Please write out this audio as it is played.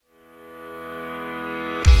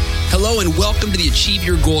Hello and welcome to the Achieve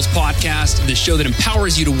Your Goals podcast, the show that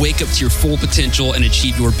empowers you to wake up to your full potential and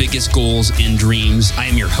achieve your biggest goals and dreams. I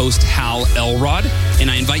am your host, Hal Elrod, and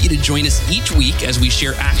I invite you to join us each week as we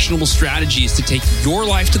share actionable strategies to take your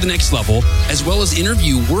life to the next level, as well as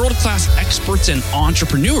interview world-class experts and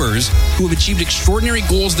entrepreneurs who have achieved extraordinary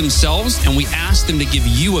goals themselves, and we ask them to give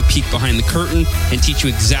you a peek behind the curtain and teach you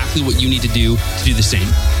exactly what you need to do the same.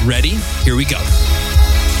 Ready? Here we go.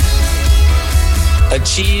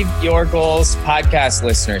 Achieve Your Goals podcast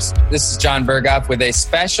listeners. This is John Berghoff with a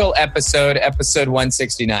special episode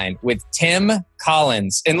 169 with Tim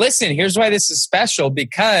Collins. And listen, here's why this is special,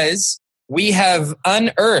 because we have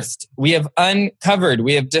unearthed, we have uncovered,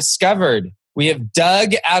 we have discovered, we have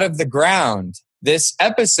dug out of the ground this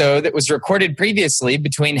episode that was recorded previously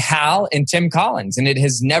between Hal and Tim Collins, and it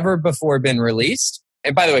has never before been released.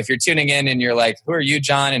 And by the way, if you're tuning in and you're like, who are you,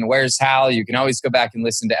 John, and where's Hal? You can always go back and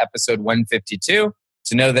listen to episode 152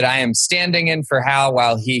 to know that I am standing in for Hal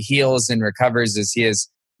while he heals and recovers as he is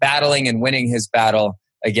battling and winning his battle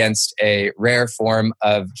against a rare form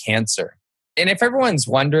of cancer. And if everyone's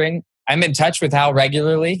wondering, I'm in touch with Hal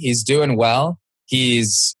regularly. He's doing well.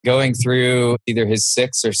 He's going through either his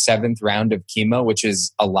 6th or 7th round of chemo, which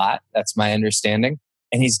is a lot. That's my understanding.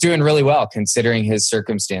 And he's doing really well considering his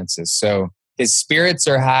circumstances. So his spirits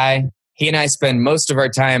are high. He and I spend most of our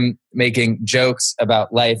time making jokes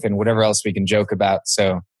about life and whatever else we can joke about.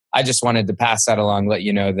 So I just wanted to pass that along, let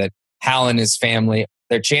you know that Hal and his family,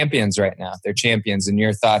 they're champions right now. They're champions, and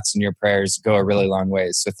your thoughts and your prayers go a really long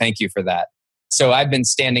ways. So thank you for that. So I've been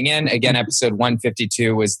standing in. Again, episode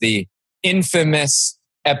 152 was the infamous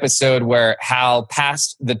episode where Hal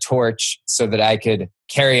passed the torch so that I could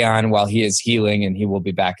carry on while he is healing, and he will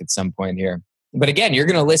be back at some point here. But again, you're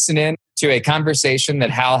going to listen in to a conversation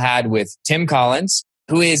that Hal had with Tim Collins,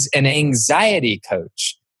 who is an anxiety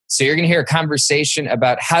coach. So you're going to hear a conversation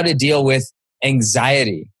about how to deal with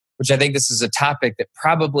anxiety, which I think this is a topic that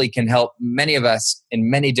probably can help many of us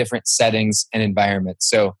in many different settings and environments.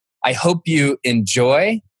 So I hope you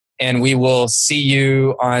enjoy, and we will see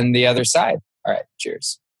you on the other side. All right,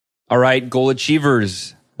 cheers. All right, goal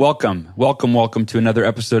achievers, welcome to another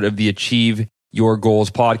episode of the Achieve Your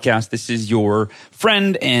Goals podcast. This is your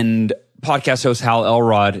friend and podcast host, Hal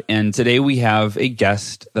Elrod. And today we have a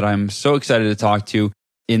guest that I'm so excited to talk to,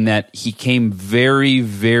 in that he came very,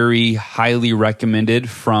 very highly recommended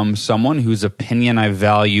from someone whose opinion I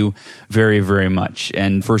value very, very much.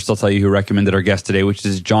 And first, I'll tell you who recommended our guest today, which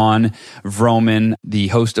is Jon Vroman, the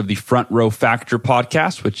host of the Front Row Factor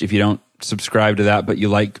podcast, which if you don't subscribe to that, but you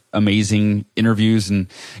like amazing interviews and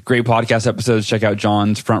great podcast episodes, check out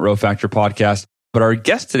Jon's Front Row Factor podcast. But our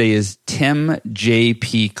guest today is Tim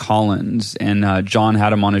J.P. Collins. And Jon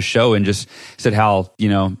had him on his show and just said, Hal,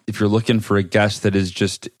 if you're looking for a guest that is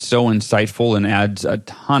just so insightful and adds a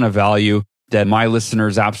ton of value that my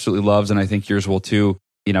listeners absolutely loves, and I think yours will too,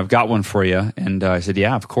 I've got one for you. And I said,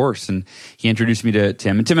 yeah, of course. And he introduced me to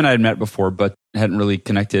Tim. And Tim and I had met before, but hadn't really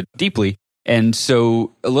connected deeply. And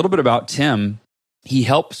so a little bit about Tim. He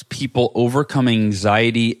helps people overcome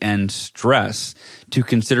anxiety and stress to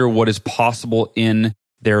consider what is possible in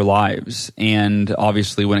their lives. And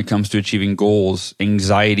obviously, when it comes to achieving goals,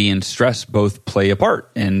 anxiety and stress both play a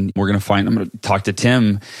part. And I'm going to talk to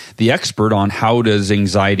Tim, the expert, on how does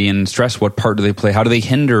anxiety and stress, what part do they play? How do they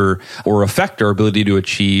hinder or affect our ability to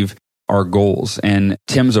achieve our goals? And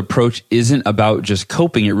Tim's approach isn't about just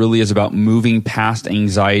coping. It really is about moving past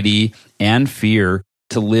anxiety and fear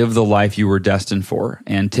to live the life you were destined for.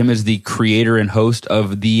 And Tim is the creator and host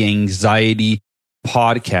of the Anxiety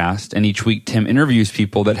podcast. And each week, Tim interviews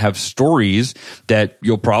people that have stories that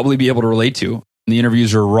you'll probably be able to relate to. The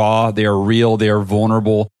interviews are raw, they are real, they are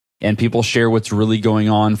vulnerable, and people share what's really going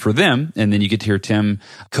on for them. And then you get to hear Tim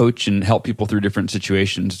coach and help people through different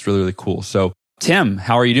situations. It's really, really cool. So Tim,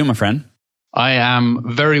 how are you doing, my friend? I am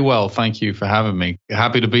very well. Thank you for having me.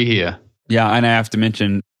 Happy to be here. Yeah, and I have to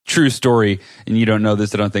mention, true story, and you don't know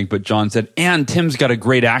this, I don't think, but Jon said, and Tim's got a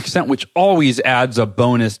great accent, which always adds a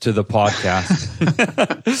bonus to the podcast.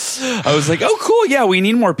 I was like, oh, cool. Yeah, we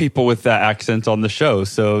need more people with that accent on the show.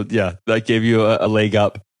 So yeah, that gave you a leg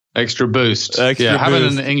up. Extra boost.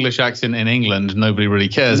 Having an English accent in England, nobody really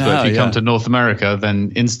cares. But if you come to North America,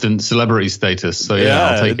 then instant celebrity status. So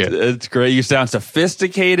I'll take it. It's great. You sound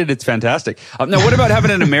sophisticated. It's fantastic. Now, what about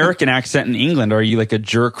having an American accent in England? Are you like a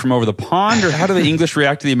jerk from over the pond, or how do the English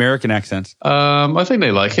react to the American accents? I think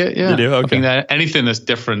they like it. Yeah, they do. Okay. I think that anything that's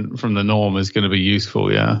different from the norm is going to be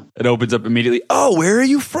useful. Yeah, it opens up immediately. Oh, where are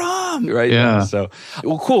you from? Right. Yeah. So,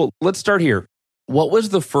 well, cool. Let's start here. What was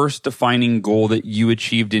the first defining goal that you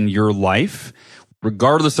achieved in your life?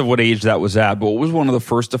 regardless of what age that was at, but what was one of the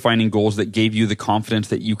first defining goals that gave you the confidence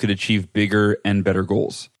that you could achieve bigger and better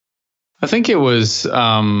goals? I think it was,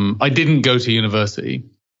 I didn't go to university,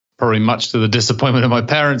 probably much to the disappointment of my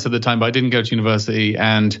parents at the time, but I didn't go to university.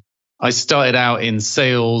 And I started out in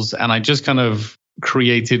sales, and I just kind of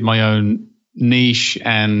created my own niche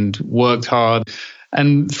and worked hard.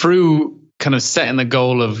 And through kind of setting the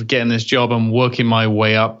goal of getting this job and working my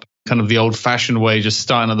way up, kind of the old fashioned way, just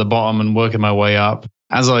starting at the bottom and working my way up,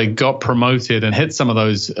 as I got promoted and hit some of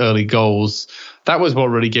those early goals, that was what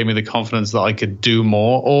really gave me the confidence that I could do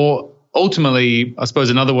more. Or ultimately, I suppose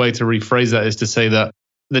another way to rephrase that is to say that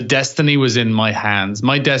the destiny was in my hands.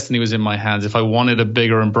 My destiny was in my hands. If I wanted a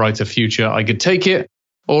bigger and brighter future, I could take it,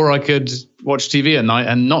 or I could watch TV at night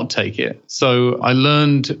and not take it. So I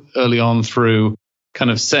learned early on through kind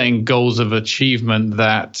of setting goals of achievement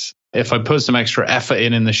that if I put some extra effort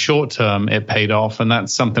in the short term, it paid off. And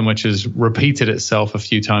that's something which has repeated itself a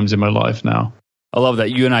few times in my life now. I love that.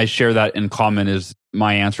 You and I share that in common. Is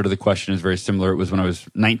my answer to the question is very similar. It was when I was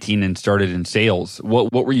 19 and started in sales.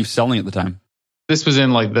 What were you selling at the time? This was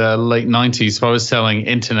in like the late 90s. So I was selling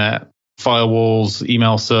internet, firewalls,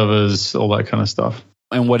 email servers, all that kind of stuff.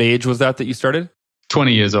 And what age was that you started?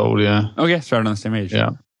 20 years old, yeah. Okay, started on the same age.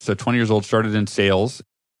 Yeah. So 20 years old, started in sales.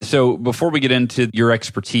 So before we get into your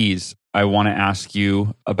expertise, I want to ask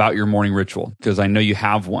you about your morning ritual, because I know you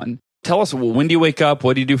have one. Tell us, when do you wake up?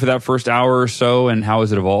 What do you do for that first hour or so? And how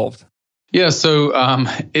has it evolved? Yeah, so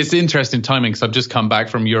it's interesting timing, because I've just come back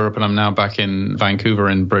from Europe and I'm now back in Vancouver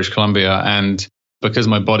in British Columbia. And because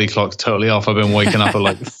my body clock's totally off, I've been waking up at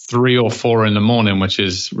like 3 or 4 in the morning, which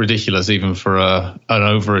is ridiculous even for an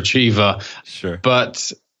overachiever. Sure.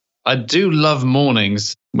 But I do love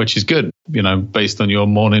mornings, which is good, based on your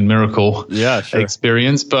morning miracle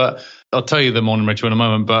experience. But I'll tell you the morning ritual in a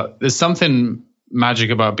moment. But there's something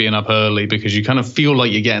magic about being up early, because you kind of feel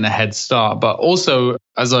like you're getting a head start. But also,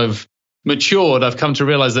 as I've matured, I've come to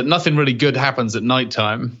realize that nothing really good happens at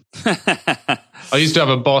nighttime. I used to have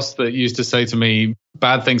a boss that used to say to me,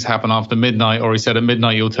 bad things happen after midnight, or he said at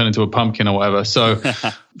midnight you'll turn into a pumpkin or whatever. So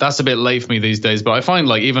that's a bit late for me these days. But I find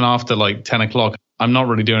like even after like 10 o'clock, I'm not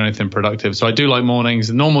really doing anything productive. So I do like mornings.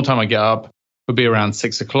 The normal time I get up would be around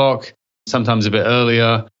 6 o'clock, sometimes a bit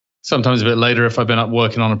earlier, sometimes a bit later if I've been up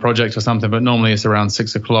working on a project or something, but normally it's around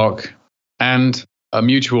 6 o'clock. And a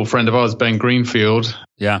mutual friend of ours, Ben Greenfield,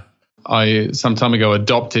 I some time ago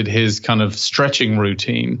adopted his kind of stretching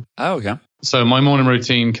routine. Oh, okay. So my morning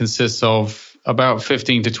routine consists of about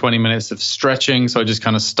 15 to 20 minutes of stretching. So I just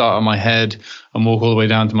kind of start on my head and walk all the way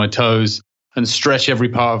down to my toes and stretch every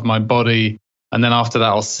part of my body. And then after that,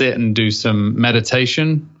 I'll sit and do some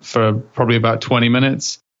meditation for probably about 20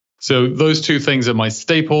 minutes. So those two things are my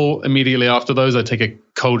staple. Immediately after those, I take a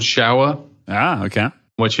cold shower. Ah, okay.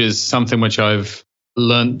 Which is something which I've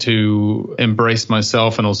learned to embrace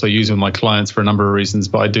myself and also use with my clients for a number of reasons.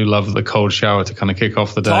 But I do love the cold shower to kind of kick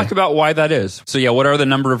off the day. Talk about why that is. So what are the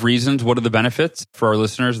number of reasons? What are the benefits for our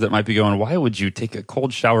listeners that might be going, why would you take a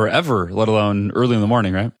cold shower ever, let alone early in the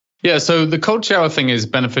morning, right? Yeah, so the cold shower thing is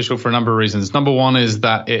beneficial for a number of reasons. Number one is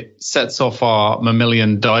that it sets off our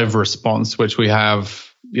mammalian dive response, which we have,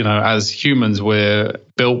 as humans, we're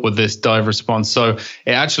built with this dive response. So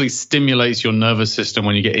it actually stimulates your nervous system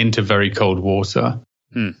when you get into very cold water.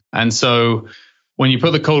 And so when you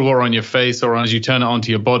put the cold water on your face or as you turn it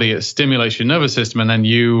onto your body, it stimulates your nervous system. And then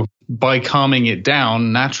you, by calming it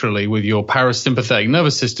down naturally with your parasympathetic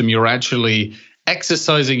nervous system, you're actually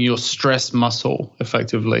exercising your stress muscle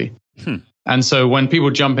effectively. And so when people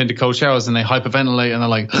jump into cold showers and they hyperventilate and they're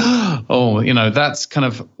like, that's kind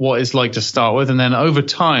of what it's like to start with. And then over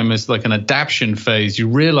time, it's like an adaptation phase. You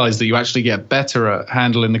realize that you actually get better at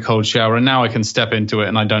handling the cold shower. And now I can step into it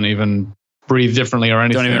and I don't even breathe differently or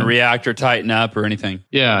anything. Don't even react or tighten up or anything.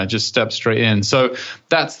 Yeah, just step straight in. So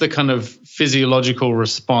that's the kind of physiological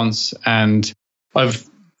response. And I've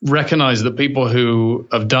recognize that people who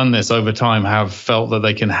have done this over time have felt that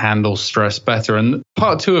they can handle stress better. And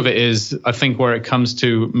part two of it is, I think, where it comes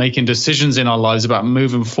to making decisions in our lives about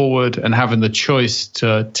moving forward and having the choice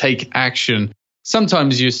to take action.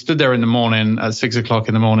 Sometimes you stood there in the morning at 6 o'clock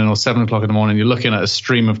in the morning or 7 o'clock in the morning, you're looking at a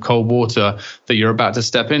stream of cold water that you're about to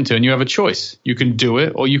step into and you have a choice. You can do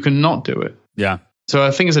it or you can not do it. Yeah. So I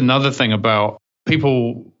think it's another thing about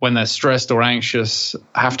people, when they're stressed or anxious,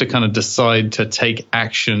 have to kind of decide to take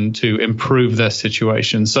action to improve their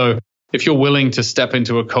situation. So if you're willing to step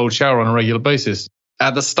into a cold shower on a regular basis,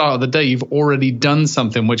 at the start of the day, you've already done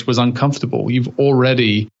something which was uncomfortable. You've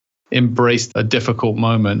already embraced a difficult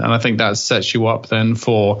moment. And I think that sets you up then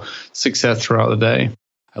for success throughout the day.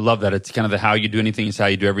 I love that. It's kind of the how you do anything is how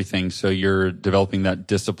you do everything. So you're developing that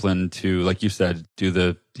discipline to, like you said, do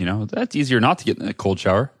the, that's easier not to get in a cold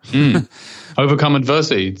shower. Overcome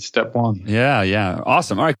adversity, step one. Yeah.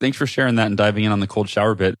 Awesome. All right. Thanks for sharing that and diving in on the cold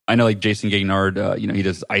shower bit. I know like Jason Gagnard, he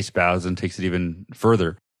does ice baths and takes it even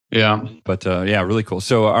further. Yeah. But really cool.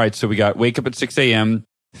 So, all right. So we got wake up at 6 a.m.,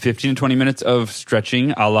 15 to 20 minutes of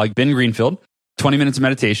stretching a la Ben Greenfield. 20 minutes of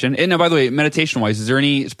meditation. And now, by the way, meditation-wise, is there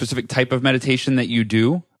any specific type of meditation that you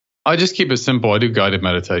do? I just keep it simple. I do guided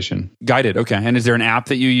meditation. Guided, okay. And is there an app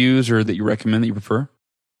that you use or that you recommend that you prefer?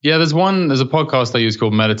 Yeah, there's a podcast I use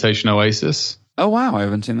called Meditation Oasis. Oh, wow. I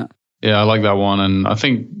haven't seen that. Yeah, I like that one. And I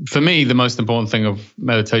think for me, the most important thing of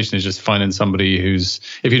meditation is just finding somebody if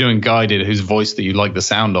you're doing guided, whose voice that you like the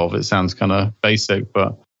sound of. It sounds kind of basic,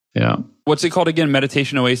 but yeah. What's it called again?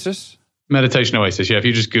 Meditation Oasis? Meditation Oasis, yeah. If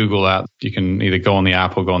you just Google that, you can either go on the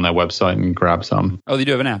app or go on their website and grab some. Oh, they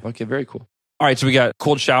do have an app. Okay, very cool. All right, so we got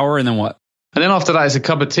cold shower and then what? And then after that, it's a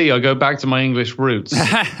cup of tea. I go back to my English roots.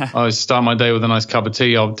 I start my day with a nice cup of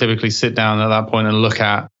tea. I'll typically sit down at that point and look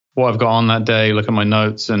at what I've got on that day, look at my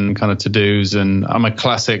notes and kind of to-dos. And I'm a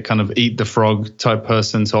classic kind of eat the frog type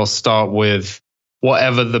person. So I'll start with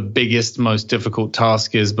whatever the biggest, most difficult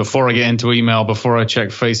task is before I get into email, before I check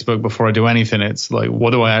Facebook, before I do anything. It's like,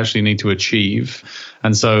 what do I actually need to achieve?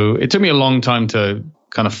 And so it took me a long time to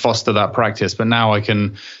kind of foster that practice. But now I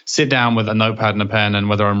can sit down with a notepad and a pen, and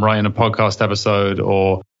whether I'm writing a podcast episode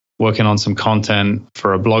or working on some content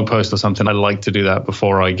for a blog post or something, I like to do that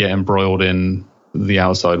before I get embroiled in the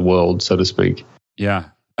outside world, so to speak. Yeah.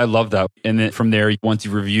 I love that. And then from there, once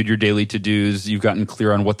you've reviewed your daily to-dos, you've gotten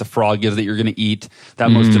clear on what the frog is that you're going to eat, that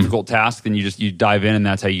most difficult task, then you dive in and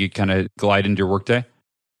that's how you kind of glide into your workday.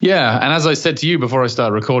 Yeah. And as I said to you before I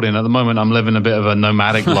started recording, at the moment, I'm living a bit of a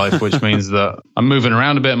nomadic life, which means that I'm moving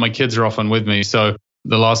around a bit and my kids are often with me. So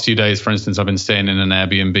the last few days, for instance, I've been staying in an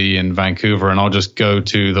Airbnb in Vancouver, and I'll just go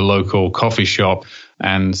to the local coffee shop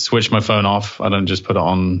and switch my phone off. I don't just put it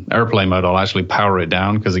on airplane mode. I'll actually power it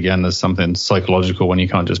down because, again, there's something psychological when you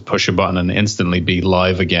can't just push a button and instantly be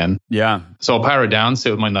live again. Yeah. So I'll power it down, sit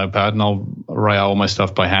with my notepad, and I'll write out all my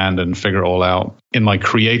stuff by hand and figure it all out in my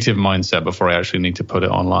creative mindset before I actually need to put it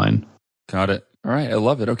online. Got it. All right. I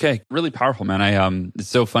love it. Okay. Really powerful, man. It's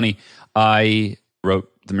so funny. I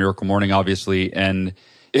wrote The Miracle Morning, obviously, and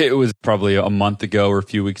it was probably a month ago or a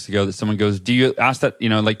few weeks ago that someone goes, do you ask that,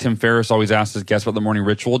 like Tim Ferriss always asks his guests about the morning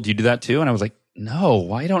ritual. Do you do that too? And I was like, no,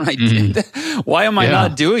 why don't I do that? Why am I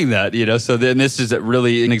not doing that? So then this is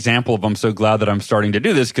really an example of, I'm so glad that I'm starting to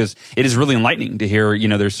do this because it is really enlightening to hear,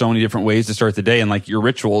 there's so many different ways to start the day. And like your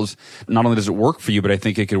rituals, not only does it work for you, but I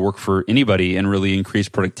think it could work for anybody and really increase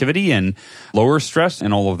productivity and lower stress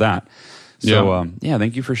and all of that. So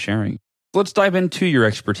thank you for sharing. Let's dive into your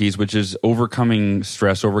expertise, which is overcoming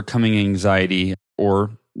stress, overcoming anxiety,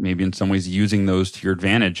 or maybe in some ways using those to your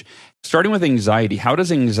advantage. Starting with anxiety, how does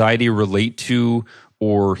anxiety relate to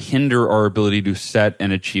or hinder our ability to set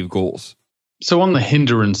and achieve goals? So on the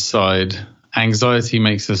hindrance side, anxiety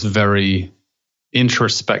makes us very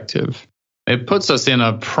introspective. It puts us in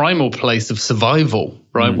a primal place of survival,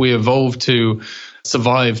 right? We evolved to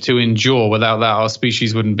survive, to endure. Without that, our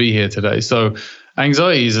species wouldn't be here today. So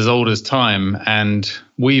anxiety is as old as time, and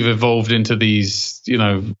we've evolved into these,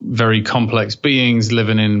 very complex beings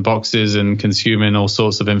living in boxes and consuming all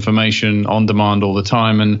sorts of information on demand all the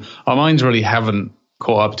time. And our minds really haven't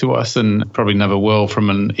caught up to us and probably never will from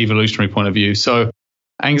an evolutionary point of view. So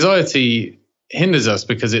anxiety hinders us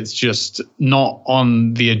because it's just not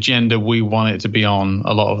on the agenda we want it to be on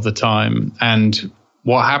a lot of the time. And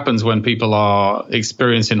what happens when people are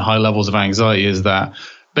experiencing high levels of anxiety is that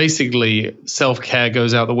basically self-care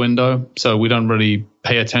goes out the window. So we don't really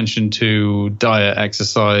pay attention to diet,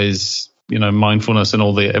 exercise, mindfulness and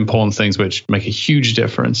all the important things which make a huge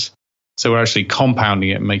difference. So we're actually compounding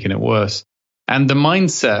it and making it worse. And the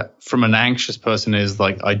mindset from an anxious person is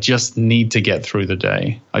like, I just need to get through the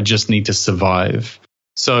day. I just need to survive.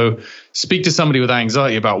 So speak to somebody with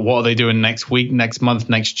anxiety about what are they doing next week, next month,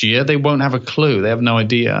 next year. They won't have a clue. They have no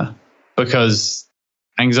idea because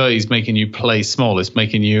anxiety is making you play small. It's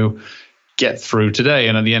making you get through today.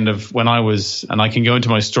 And at the end of when I was, and I can go into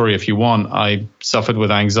my story if you want, I suffered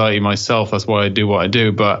with anxiety myself. That's why I do what I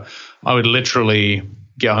do. But I would literally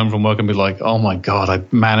get home from work and be like, oh my God, I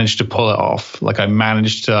managed to pull it off. Like I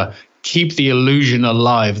managed to keep the illusion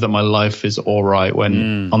alive that my life is all right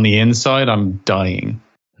when on the inside I'm dying.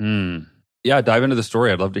 Yeah, dive into the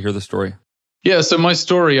story. I'd love to hear the story. Yeah, so my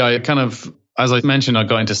story, I kind of, as I mentioned, I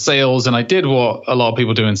got into sales and I did what a lot of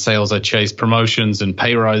people do in sales. I chased promotions and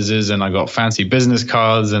pay rises and I got fancy business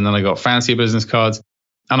cards and then I got fancier business cards.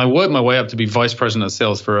 And I worked my way up to be vice president of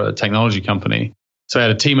sales for a technology company. So I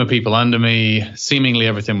had a team of people under me. Seemingly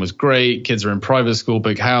everything was great. Kids are in private school,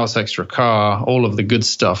 big house, extra car, all of the good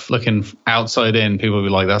stuff. Looking outside in, people would be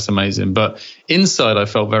like, that's amazing. But inside, I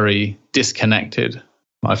felt very disconnected.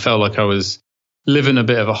 I felt like I was living a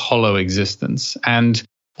bit of a hollow existence. And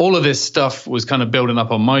all of this stuff was kind of building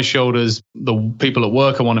up on my shoulders. The people at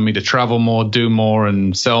work wanted me to travel more, do more,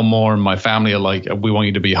 and sell more. And my family are like, we want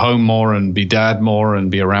you to be home more and be dad more and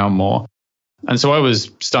be around more. And so I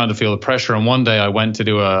was starting to feel the pressure. And one day I went to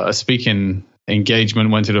do a speaking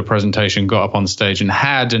engagement, went to do a presentation, got up on stage and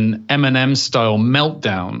had an Eminem style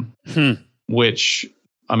meltdown, which,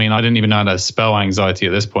 I mean, I didn't even know how to spell anxiety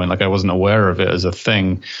at this point. Like I wasn't aware of it as a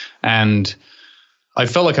thing. And I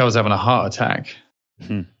felt like I was having a heart attack.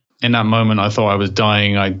 In that moment, I thought I was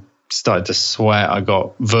dying. I started to sweat. I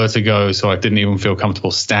got vertigo, so I didn't even feel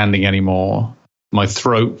comfortable standing anymore. My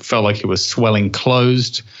throat felt like it was swelling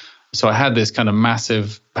closed. So I had this kind of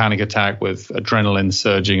massive panic attack with adrenaline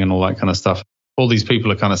surging and all that kind of stuff. All these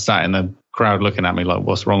people are kind of sat in the crowd looking at me like,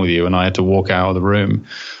 what's wrong with you? And I had to walk out of the room.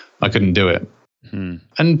 I couldn't do it.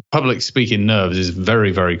 And public speaking nerves is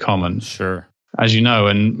very, very common. Sure. As you know,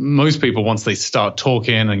 and most people, once they start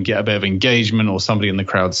talking and get a bit of engagement or somebody in the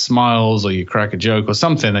crowd smiles or you crack a joke or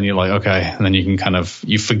something, then you're like, okay. And then you can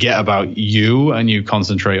you forget about you and you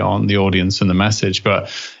concentrate on the audience and the message. But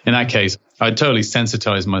in that case, I totally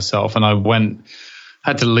sensitized myself and I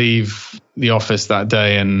had to leave the office that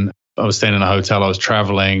day and I was staying in a hotel. I was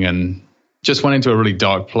traveling and just went into a really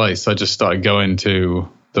dark place. I just started going to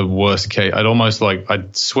the worst case.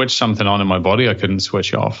 I'd switched something on in my body I couldn't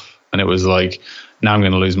switch off. And it was like, now I'm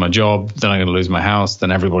going to lose my job, then I'm going to lose my house, then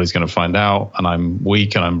everybody's going to find out, and I'm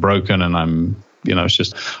weak and I'm broken and it's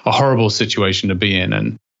just a horrible situation to be in.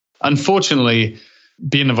 And unfortunately,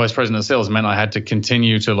 being the vice president of sales meant I had to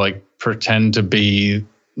continue to pretend to be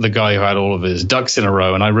the guy who had all of his ducks in a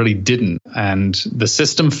row, and I really didn't. And the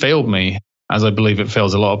system failed me, as I believe it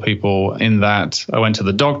fails a lot of people, in that I went to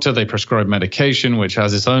the doctor, they prescribed medication, which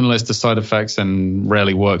has its own list of side effects and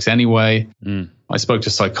rarely works anyway. I spoke to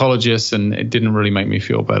psychologists and it didn't really make me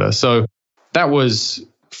feel better. So that was,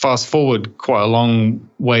 fast forward, quite a long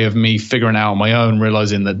way of me figuring out on my own,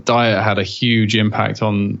 realizing that diet had a huge impact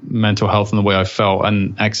on mental health and the way I felt,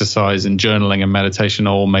 and exercise and journaling and meditation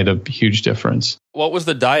all made a huge difference. What was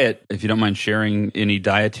the diet, if you don't mind sharing any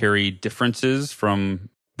dietary differences from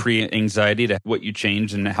pre-anxiety to what you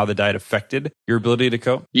changed and how the diet affected your ability to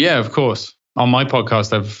cope? Yeah, of course. On my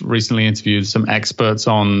podcast, I've recently interviewed some experts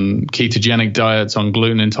on ketogenic diets, on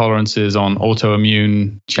gluten intolerances, on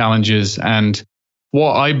autoimmune challenges. And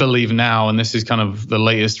what I believe now, and this is kind of the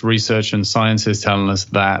latest research and science is telling us,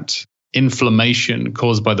 that inflammation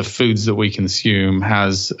caused by the foods that we consume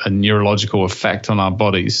has a neurological effect on our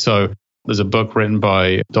bodies. So there's a book written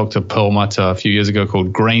by Dr. Perlmutter a few years ago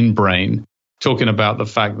called Grain Brain, talking about the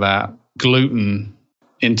fact that gluten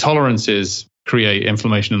intolerances create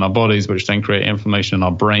inflammation in our bodies, which then create inflammation in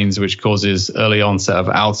our brains, which causes early onset of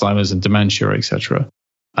Alzheimer's and dementia, etc.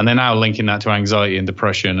 And they're now linking that to anxiety and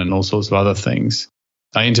depression and all sorts of other things.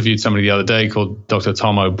 I interviewed somebody the other day called Dr.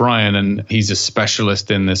 Tom O'Brien, and he's a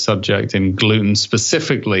specialist in this subject, in gluten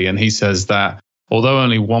specifically. And he says that although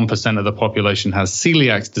only 1% of the population has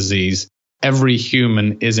celiac disease, every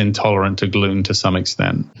human is intolerant to gluten to some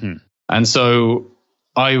extent. And so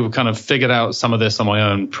I kind of figured out some of this on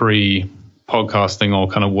my own pre-podcasting or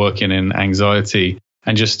kind of working in anxiety,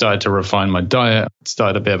 and just started to refine my diet,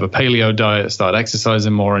 started a bit of a paleo diet, started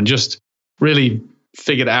exercising more, and just really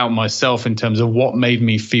figured out myself in terms of what made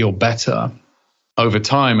me feel better over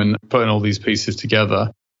time, and putting all these pieces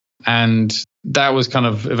together. And that was kind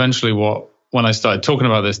of eventually when I started talking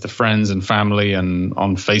about this to friends and family and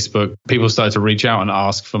on Facebook, people started to reach out and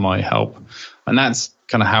ask for my help. And that's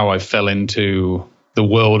kind of how I fell into the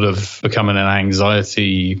world of becoming an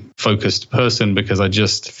anxiety-focused person, because I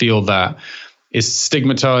just feel that it's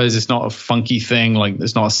stigmatized. It's not a funky thing. Like,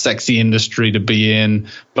 it's not a sexy industry to be in,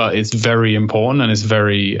 but it's very important and it's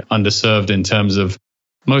very underserved in terms of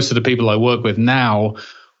most of the people I work with now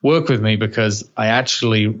work with me because I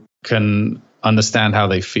actually can understand how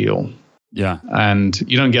they feel. Yeah. And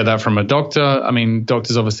you don't get that from a doctor. I mean,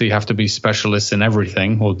 doctors obviously have to be specialists in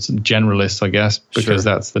everything, or generalists, I guess, because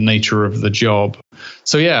that's the nature of the job.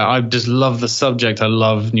 So yeah, I just love the subject. I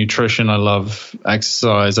love nutrition. I love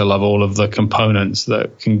exercise. I love all of the components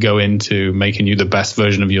that can go into making you the best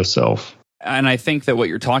version of yourself. And I think that what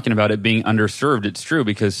you're talking about, it being underserved, it's true,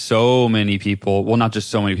 because so many people, well, not just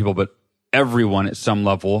so many people, but everyone at some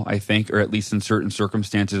level, I think, or at least in certain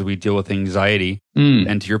circumstances, we deal with anxiety.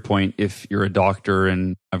 And to your point, if you're a doctor,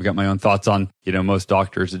 and I've got my own thoughts on, most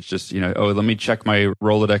doctors, it's just, let me check my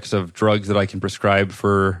Rolodex of drugs that I can prescribe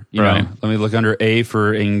for, let me look under A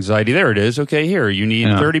for anxiety. There it is. Okay, here, you need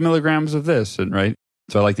 30 milligrams of this. And right.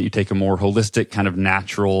 So I like that you take a more holistic kind of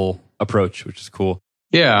natural approach, which is cool.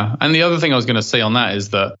 Yeah. And the other thing I was going to say on that is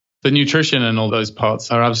that the nutrition and all those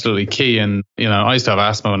parts are absolutely key. And, I used to have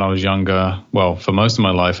asthma when I was younger, well, for most of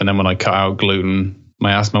my life. And then when I cut out gluten,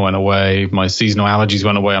 my asthma went away. My seasonal allergies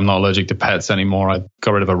went away. I'm not allergic to pets anymore. I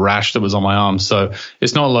got rid of a rash that was on my arm. So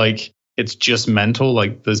it's not like it's just mental,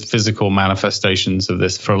 like there's physical manifestations of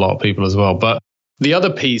this for a lot of people as well. But the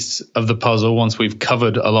other piece of the puzzle, once we've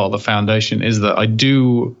covered a lot of the foundation, is that I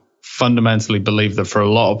do fundamentally believe that for a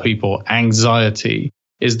lot of people, anxiety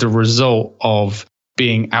is the result of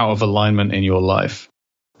being out of alignment in your life.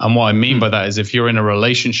 And what I mean by that is if you're in a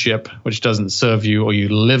relationship which doesn't serve you, or you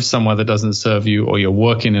live somewhere that doesn't serve you, or you're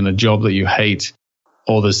working in a job that you hate,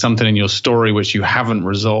 or there's something in your story which you haven't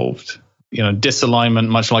resolved, disalignment,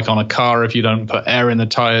 much like on a car, if you don't put air in the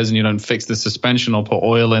tires and you don't fix the suspension or put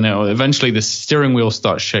oil in it, or eventually the steering wheel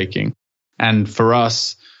starts shaking. And for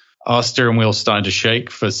us, our steering wheel starting to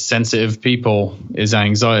shake. For sensitive people is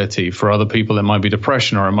anxiety. For other people, it might be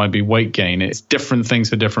depression, or it might be weight gain. It's different things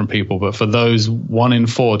for different people. But for those 1 in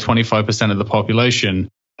 4, 25% of the population,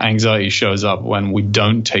 anxiety shows up when we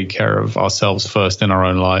don't take care of ourselves first in our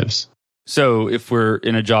own lives. So if we're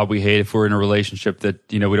in a job we hate, if we're in a relationship that,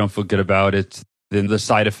 we don't feel good about, then the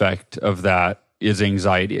side effect of that is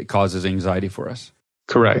anxiety. It causes anxiety for us.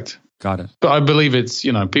 Correct. Got it. But I believe it's,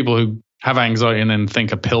 people who have anxiety and then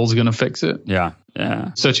think a pill's going to fix it. Yeah.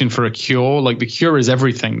 Searching for a cure. Like the cure is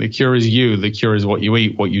everything. The cure is you. The cure is what you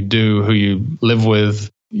eat, what you do, who you live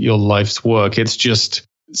with, your life's work. It's just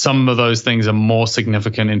some of those things are more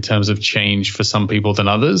significant in terms of change for some people than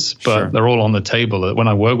others, but they're all on the table. When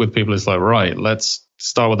I work with people, it's like, right, let's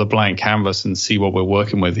start with a blank canvas and see what we're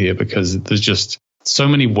working with here, because there's just so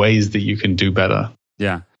many ways that you can do better.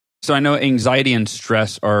 Yeah. So I know anxiety and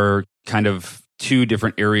stress are kind of two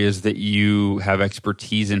different areas that you have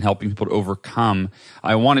expertise in helping people to overcome.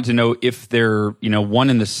 I wanted to know if they're, one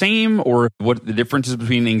and the same, or what the differences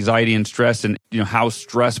between anxiety and stress, and, how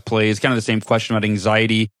stress plays. Kind of the same question about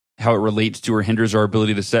anxiety, how it relates to or hinders our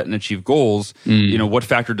ability to set and achieve goals. What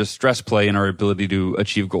factor does stress play in our ability to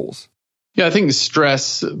achieve goals? Yeah, I think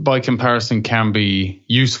stress by comparison can be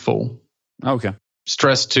useful. Okay.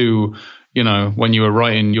 Stress to, when you were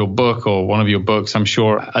writing your book or one of your books, I'm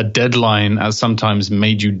sure a deadline has sometimes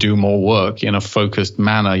made you do more work in a focused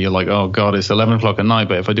manner. You're like, oh God, it's 11 o'clock at night,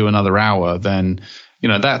 but if I do another hour, then,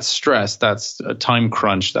 that's stress. That's a time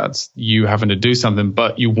crunch. That's you having to do something,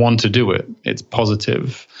 but you want to do it. It's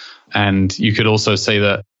positive. And you could also say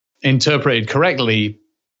that interpreted correctly,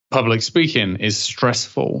 public speaking is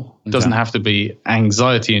stressful. It doesn't have to be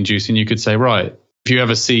anxiety inducing. You could say, right, if you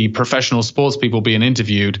ever see professional sports people being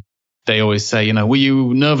interviewed, they always say, were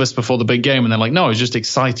you nervous before the big game? And they're like, no, I was just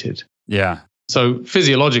excited. Yeah. So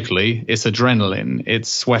physiologically, it's adrenaline, it's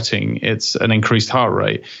sweating, it's an increased heart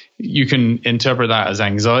rate. You can interpret that as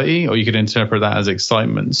anxiety, or you could interpret that as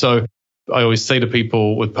excitement. So I always say to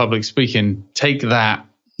people with public speaking, take that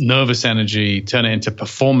nervous energy, turn it into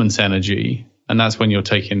performance energy. And that's when you're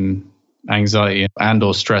taking anxiety and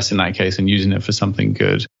or stress in that case and using it for something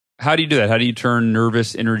good. How do you do that? How do you turn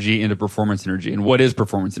nervous energy into performance energy? And what is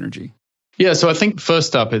performance energy? Yeah, so I think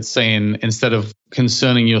first up, it's saying instead of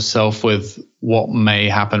concerning yourself with what may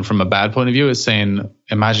happen from a bad point of view, it's saying,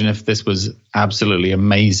 imagine if this was absolutely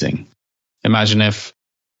amazing. Imagine if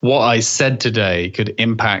what I said today could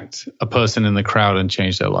impact a person in the crowd and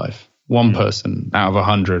change their life. One person out of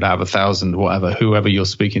 100, out of 1,000, whatever, whoever you're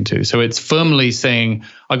speaking to. So it's firmly saying,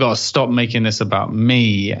 I got to stop making this about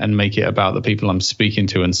me and make it about the people I'm speaking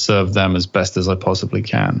to and serve them as best as I possibly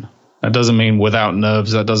can. That doesn't mean without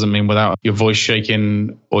nerves. That doesn't mean without your voice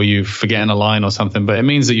shaking or you forgetting a line or something, but it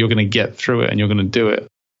means that you're going to get through it and you're going to do it.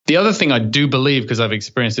 The other thing I do believe, because I've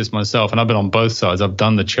experienced this myself and I've been on both sides, I've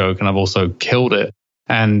done the choke and I've also killed it.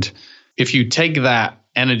 And if you take that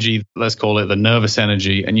energy, let's call it the nervous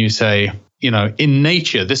energy, and you say, in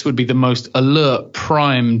nature, this would be the most alert,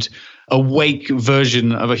 primed, awake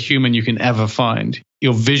version of a human you can ever find.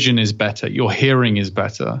 Your vision is better. Your hearing is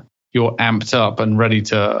better. You're amped up and ready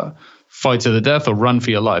to fight to the death or run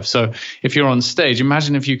for your life. So if you're on stage,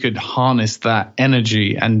 imagine if you could harness that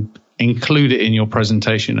energy and include it in your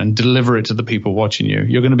presentation and deliver it to the people watching you.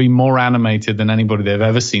 You're going to be more animated than anybody they've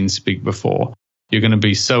ever seen speak before. You're going to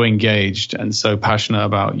be so engaged and so passionate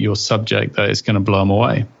about your subject that it's going to blow them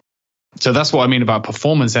away. So that's what I mean about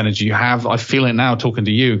performance energy. I feel it now talking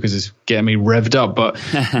to you because it's getting me revved up, but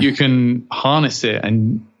you can harness it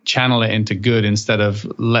and channel it into good instead of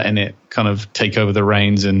letting it kind of take over the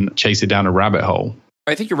reins and chase it down a rabbit hole.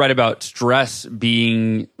 I think you're right about stress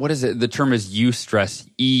being, what is it? The term is eustress,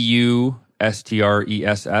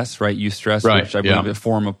 EUSTRESS, right? Eustress, right, which I believe is a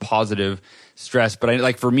form of positive stress.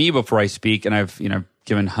 But for me, before I speak, and I've,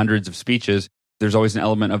 given hundreds of speeches, there's always an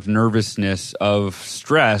element of nervousness, of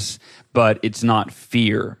stress, but it's not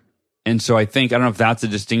fear. And so I don't know if that's a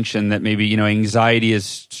distinction, that maybe, anxiety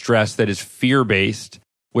is stress that is fear-based,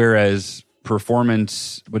 whereas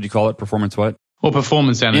performance, what do you call it? Performance what? Well,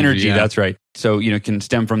 performance energy. Yeah. That's right. So, can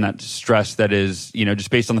stem from that stress that is, just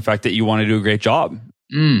based on the fact that you want to do a great job.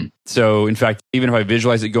 So, in fact, even if I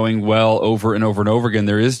visualize it going well over and over and over again,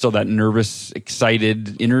 there is still that nervous,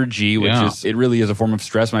 excited energy, which it really is a form of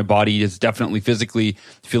stress. My body is definitely physically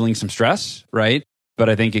feeling some stress, right? But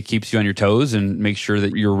I think it keeps you on your toes and makes sure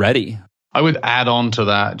that you're ready. I would add on to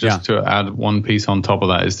that, to add one piece on top of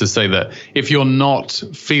that, is to say that if you're not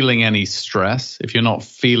feeling any stress, if you're not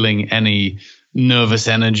feeling any nervous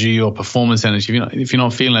energy or performance energy, if you're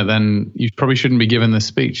not feeling it, then you probably shouldn't be giving this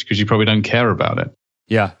speech because you probably don't care about it.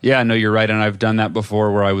 Yeah, no, you're right. And I've done that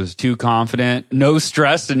before where I was too confident, no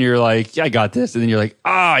stress, and you're like, yeah, I got this. And then you're like,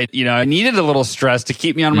 I needed a little stress to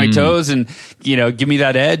keep me on my toes and, give me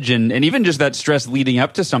that edge. And even just that stress leading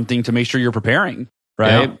up to something to make sure you're preparing,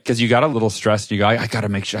 right? Because you got a little stressed. You go, I got to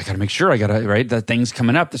make sure, right? That thing's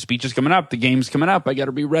coming up. The speech is coming up. The game's coming up. I got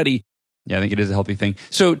to be ready. Yeah, I think it is a healthy thing.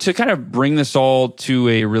 So to kind of bring this all to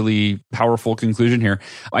a really powerful conclusion here,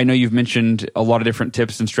 I know you've mentioned a lot of different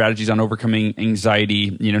tips and strategies on overcoming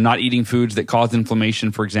anxiety, not eating foods that cause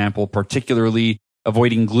inflammation, for example, particularly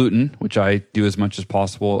avoiding gluten, which I do as much as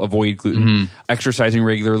possible, avoid gluten, exercising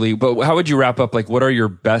regularly. But how would you wrap up? What are your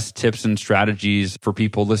best tips and strategies for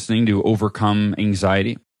people listening to overcome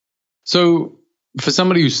anxiety? So for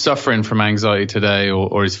somebody who's suffering from anxiety today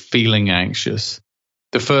or is feeling anxious,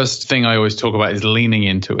 the first thing I always talk about is leaning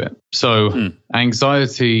into it. So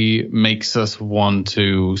anxiety makes us want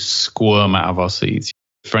to squirm out of our seats.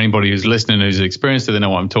 For anybody who's listening who's experienced it, they know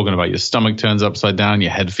what I'm talking about. Your stomach turns upside down,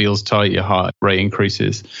 your head feels tight, your heart rate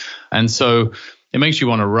increases. And so it makes you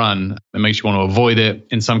want to run. It makes you want to avoid it.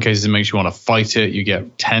 In some cases, it makes you want to fight it. You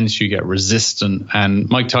get tense, you get resistant. And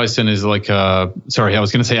Mike Tyson is like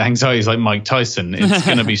anxiety is like Mike Tyson. It's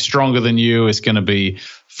going to be stronger than you. It's going to be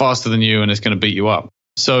faster than you, and it's going to beat you up.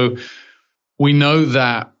 So we know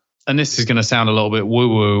that, and this is going to sound a little bit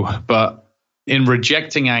woo-woo, but in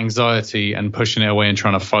rejecting anxiety and pushing it away and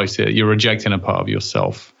trying to fight it, you're rejecting a part of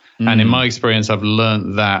yourself. And in my experience, I've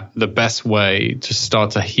learned that the best way to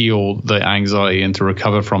start to heal the anxiety and to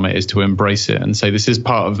recover from it is to embrace it and say, this is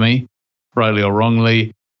part of me, rightly or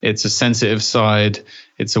wrongly. It's a sensitive side.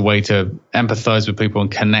 It's a way to empathize with people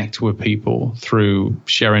and connect with people through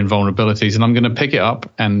sharing vulnerabilities. And I'm going to pick it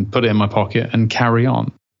up and put it in my pocket and carry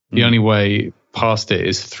on. The only way past it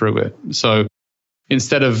is through it. So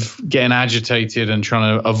instead of getting agitated and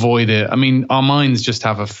trying to avoid it, our minds just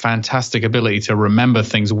have a fantastic ability to remember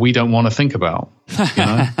things we don't want to think about.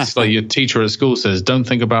 It's like your teacher at school says, don't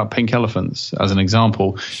think about pink elephants, as an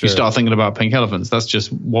example. Sure. You start thinking about pink elephants. That's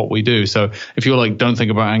just what we do. So if you're like, don't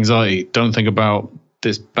think about anxiety, don't think about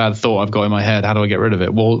this bad thought I've got in my head, how do I get rid of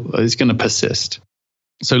it? Well, it's going to persist.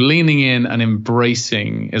 So leaning in and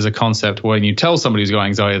embracing is a concept where when you tell somebody who's got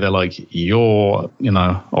anxiety, they're like, you're,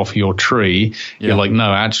 off your tree. Yeah. You're like,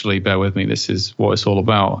 no, actually, bear with me. This is what it's all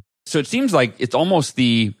about. So it seems like it's almost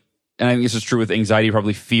and I think this is true with anxiety,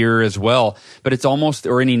 probably fear as well, but it's almost,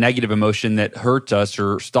 or any negative emotion that hurts us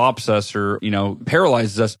or stops us or,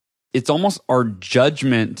 paralyzes us. It's almost our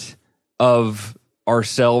judgment of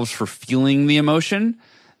ourselves for feeling the emotion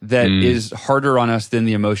that is harder on us than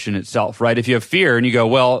the emotion itself, right? If you have fear and you go,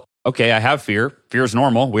 well, okay, I have fear. Fear is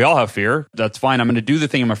normal. We all have fear. That's fine. I'm going to do the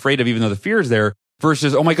thing I'm afraid of, even though the fear is there,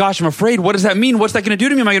 versus, oh my gosh, I'm afraid. What does that mean? What's that going to do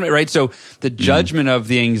to me? Am I going to, right? So the judgment of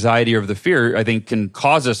the anxiety or of the fear, I think, can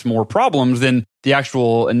cause us more problems than the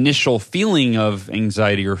actual initial feeling of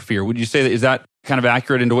anxiety or fear. Would you say that, is that kind of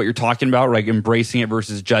accurate into what you're talking about, like embracing it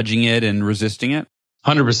versus judging it and resisting it?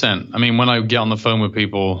 100%. When I get on the phone with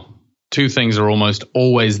people, two things are almost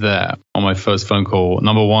always there on my first phone call.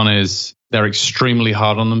 Number one is they're extremely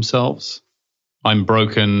hard on themselves. I'm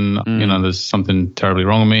broken, there's something terribly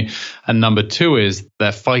wrong with me. And number two is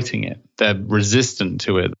they're fighting it. They're resistant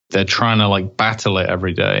to it. They're trying to battle it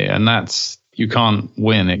every day. And you can't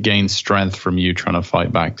win. It gains strength from you trying to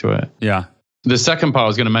fight back to it. Yeah. The second part I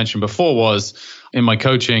was going to mention before was in my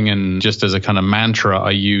coaching, and just as a kind of mantra,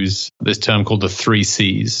 I use this term called the 3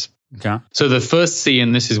 C's. Okay. So the first C,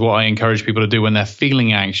 and this is what I encourage people to do when they're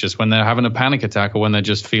feeling anxious, when they're having a panic attack, or when they're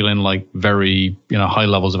just feeling like very, high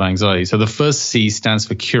levels of anxiety. So the first C stands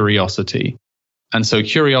for curiosity. And so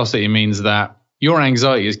curiosity means that your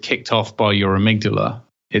anxiety is kicked off by your amygdala.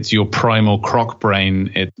 It's your primal croc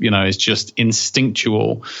brain. It's just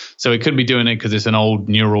instinctual. So it could be doing it because it's an old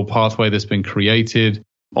neural pathway that's been created,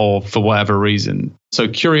 or for whatever reason. So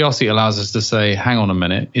curiosity allows us to say, hang on a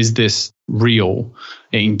minute, is this real?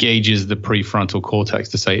 It engages the prefrontal cortex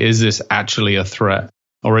to say, is this actually a threat?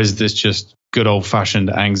 Or is this just good old-fashioned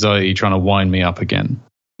anxiety trying to wind me up again?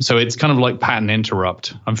 So it's kind of like pattern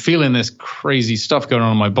interrupt. I'm feeling this crazy stuff going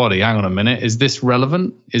on in my body. Hang on a minute, is this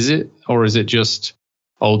relevant? Is it? Or is it just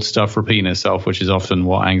old stuff repeating itself, which is often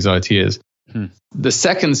what anxiety is? The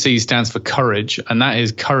second C stands for courage, and that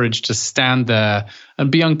is courage to stand there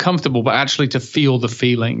and be uncomfortable, but actually to feel the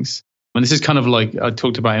feelings. And this is kind of like I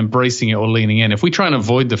talked about embracing it or leaning in. If we try and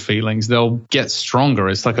avoid the feelings, they'll get stronger.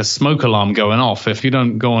 It's like a smoke alarm going off. If you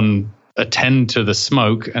don't go and attend to the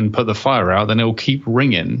smoke and put the fire out, then it'll keep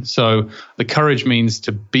ringing. So the courage means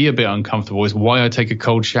to be a bit uncomfortable. Is why I take a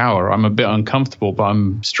cold shower. I'm a bit uncomfortable, but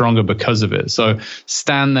I'm stronger because of it. So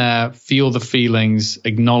stand there, feel the feelings,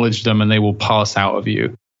 acknowledge them, and they will pass out of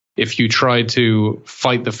you. If you try to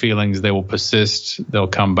fight the feelings, they will persist, they'll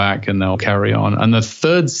come back, and they'll carry on. And the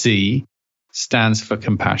third C stands for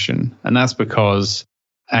compassion. And that's because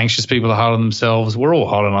anxious people are hard on themselves. We're all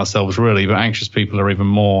hard on ourselves, really, but anxious people are even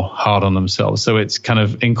more hard on themselves. So it's kind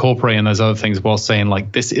of incorporating those other things while saying,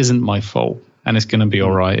 like, this isn't my fault, and it's going to be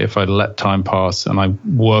all right if I let time pass and I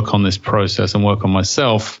work on this process and work on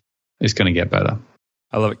myself. It's going to get better.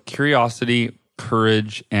 I love it. Curiosity,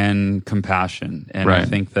 courage, and compassion. And right. I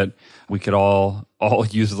think that we could all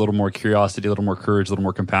use a little more curiosity, a little more courage, a little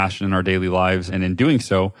more compassion in our daily lives. And in doing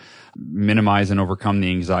so, minimize and overcome the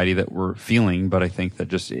anxiety that we're feeling. But I think that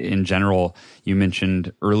just in general, you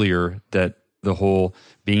mentioned earlier that the whole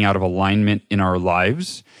being out of alignment in our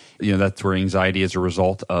lives, that's where anxiety is a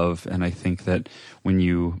result of. And I think that when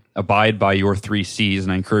you abide by your 3 C's,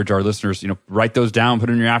 and I encourage our listeners, write those down, put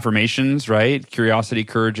in your affirmations, right? Curiosity,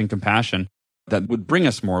 courage, and compassion, that would bring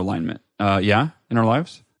us more alignment. In our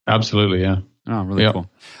lives? Absolutely, yeah. Oh, really cool.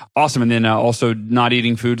 Awesome. And then also not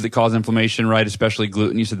eating foods that cause inflammation, right? Especially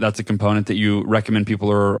gluten. You said that's a component that you recommend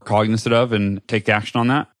people are cognizant of and take action on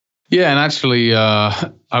that? Yeah, and actually,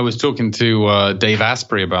 I was talking to Dave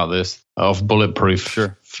Asprey about this of Bulletproof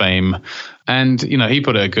fame. And, he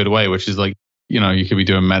put it a good way, which is like, you could be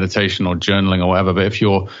doing meditation or journaling or whatever, but if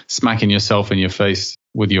you're smacking yourself in your face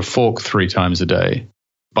with your fork 3 times a day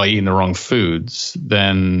by eating the wrong foods,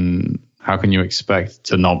 then how can you expect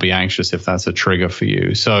to not be anxious if that's a trigger for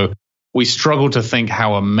you? So we struggle to think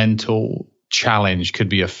how a mental challenge could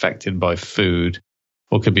be affected by food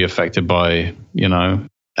or could be affected by,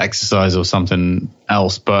 exercise or something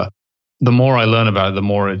else. But the more I learn about it, the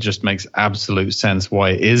more it just makes absolute sense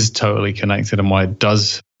why it is totally connected and why it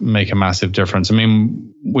does make a massive difference. I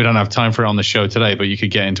mean, we don't have time for it on the show today, but you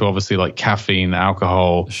could get into obviously like caffeine,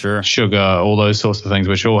 alcohol, sugar, all those sorts of things,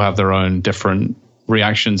 which all have their own different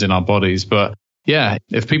reactions in our bodies. But yeah,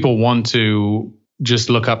 if people want to just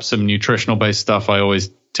look up some nutritional based stuff, I always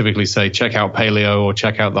typically say check out paleo or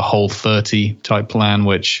check out the Whole30 type plan,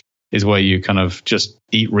 which is where you kind of just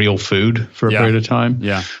eat real food for a period of time.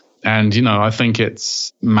 Yeah. And, I think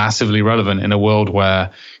it's massively relevant in a world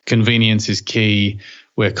where convenience is key.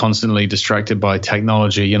 We're constantly distracted by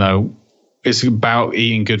technology. It's about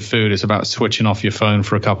eating good food. It's about switching off your phone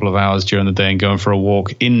for a couple of hours during the day and going for a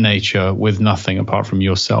walk in nature with nothing apart from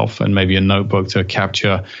yourself and maybe a notebook to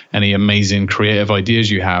capture any amazing creative ideas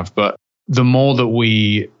you have. But the more that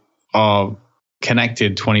we are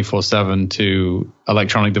connected 24/7 to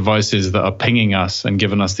electronic devices that are pinging us and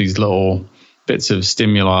giving us these little bits of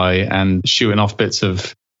stimuli and shooting off bits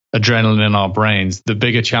of adrenaline in our brains, the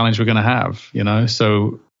bigger challenge we're going to have,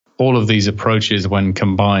 So all of these approaches, when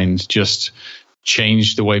combined, just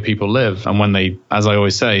change the way people live. And when they, as I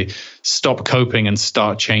always say, stop coping and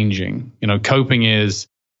start changing. Coping is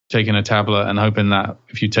taking a tablet and hoping that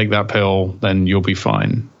if you take that pill, then you'll be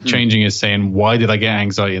fine. Changing is saying, why did I get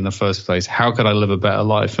anxiety in the first place? How could I live a better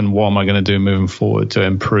life? And what am I going to do moving forward to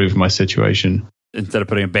improve my situation? Instead of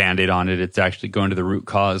putting a Band-Aid on it, it's actually going to the root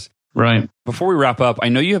cause. Right. Before we wrap up, I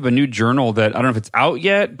know you have a new journal that I don't know if it's out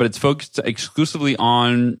yet, but it's focused exclusively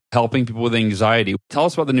on helping people with anxiety. Tell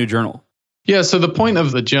us about the new journal. Yeah, so the point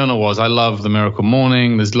of the journal was I love The Miracle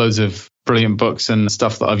Morning. There's loads of brilliant books and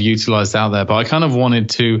stuff that I've utilized out there, but I kind of wanted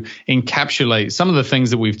to encapsulate some of the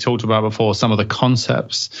things that we've talked about before, some of the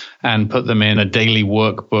concepts, and put them in a daily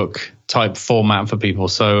workbook type format for people.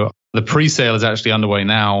 So The pre-sale is actually underway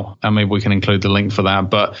now, and maybe we can include the link for that.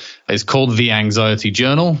 But it's called The Anxiety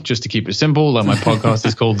Journal, just to keep it simple. Like my podcast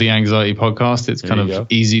is called The Anxiety Podcast. It's kind of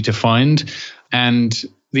easy to find. And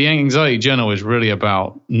the Anxiety Journal is really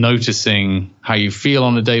about noticing how you feel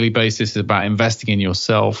on a daily basis. It's about investing in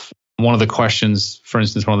yourself. One of the questions, for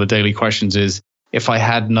instance, one of the daily questions is, if I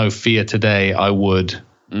had no fear today, I would,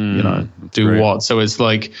 do great. What? So it's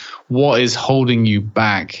like, what is holding you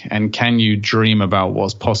back? And can you dream about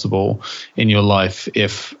what's possible in your life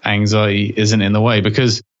if anxiety isn't in the way?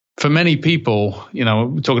 Because for many people,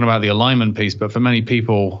 we're talking about the alignment piece, but for many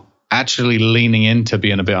people, actually leaning into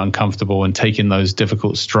being a bit uncomfortable and taking those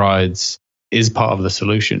difficult strides is part of the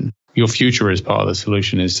solution. Your future is part of the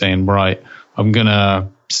solution, is saying, right, I'm going to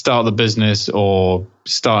start the business or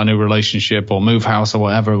start a new relationship or move house or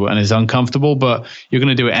whatever, and it's uncomfortable, but you're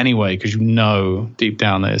going to do it anyway because you know deep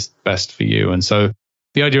down that it's best for you. And so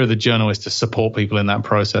the idea of the journal is to support people in that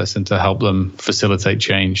process and to help them facilitate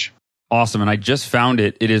change. Awesome. And I just found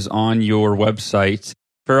it. It is on your website.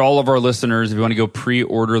 For all of our listeners, if you want to go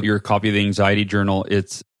pre-order your copy of the Anxiety Journal,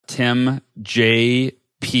 it's Tim J.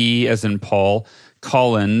 P. as in Paul,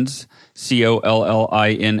 Collins,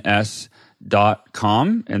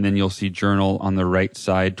 COLLINS.com, and then you'll see journal on the right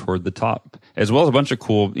side toward the top, as well as a bunch of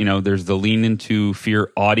cool, there's the Lean Into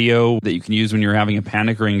Fear audio that you can use when you're having a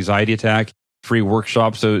panic or anxiety attack, free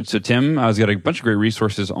workshop. So Tim, I've got a bunch of great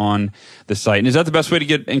resources on the site. And is that the best way to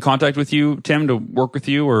get in contact with you, Tim, to work with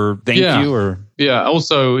you or thank you? Or yeah.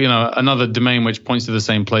 Also, another domain which points to the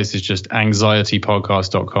same place is just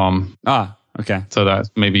anxietypodcast.com. Okay. So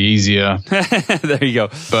that's maybe easier. There you go.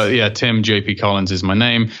 But yeah, Tim JP Collins is my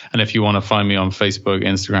name. And if you want to find me on Facebook,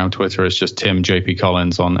 Instagram, Twitter, it's just Tim JP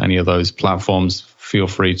Collins on any of those platforms. Feel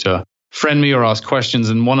free to friend me or ask questions.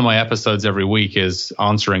 And one of my episodes every week is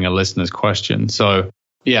answering a listener's question. So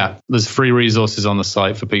yeah, there's free resources on the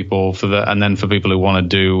site for people and then for people who want to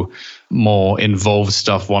do more involved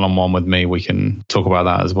stuff one-on-one with me, we can talk about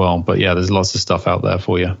that as well. But yeah, there's lots of stuff out there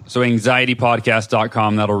for you. So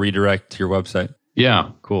anxietypodcast.com, that'll redirect to your website.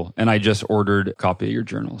 Yeah. Cool. And I just ordered a copy of your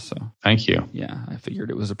journal. So thank you. Yeah, I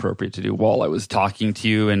figured it was appropriate to do while I was talking to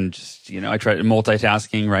you and just, I tried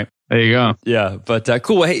multitasking, right? There you go. Yeah. But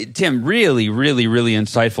cool. Hey, Tim, really, really, really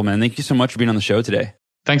insightful, man. Thank you so much for being on the show today.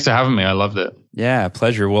 Thanks for having me. I loved it. Yeah,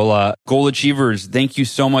 pleasure. Well, Goal Achievers, thank you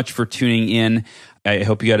so much for tuning in. I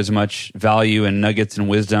hope you got as much value and nuggets and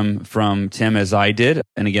wisdom from Tim as I did.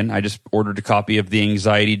 And again, I just ordered a copy of the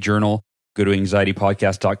Anxiety Journal. Go to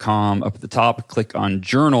anxietypodcast.com. Up at the top, click on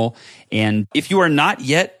Journal. And if you are not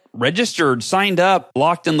yet registered, signed up,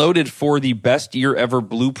 locked and loaded for the Best Year Ever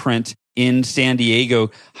Blueprint in San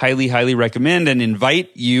Diego, highly, highly recommend and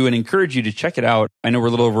invite you and encourage you to check it out. I know we're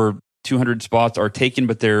a little over 200 spots are taken,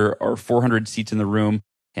 but there are 400 seats in the room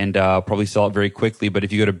and probably sell it very quickly. But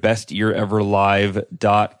if you go to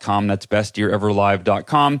bestyeareverlive.com, that's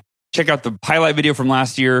bestyeareverlive.com, check out the highlight video from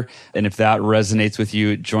last year. And if that resonates with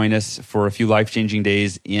you, join us for a few life-changing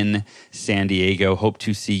days in San Diego. Hope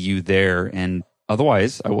to see you there. And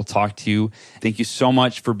otherwise, I will talk to you. Thank you so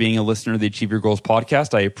much for being a listener to the Achieve Your Goals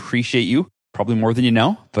podcast. I appreciate you, probably more than you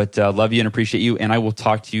know, but love you and appreciate you. And I will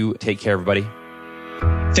talk to you. Take care, everybody.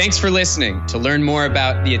 Thanks for listening. To learn more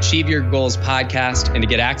about the Achieve Your Goals podcast and to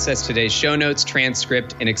get access to today's show notes,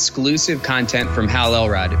 transcript, and exclusive content from Hal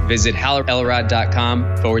Elrod, visit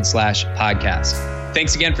halelrod.com/podcast.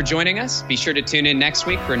 Thanks again for joining us. Be sure to tune in next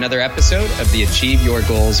week for another episode of the Achieve Your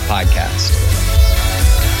Goals podcast.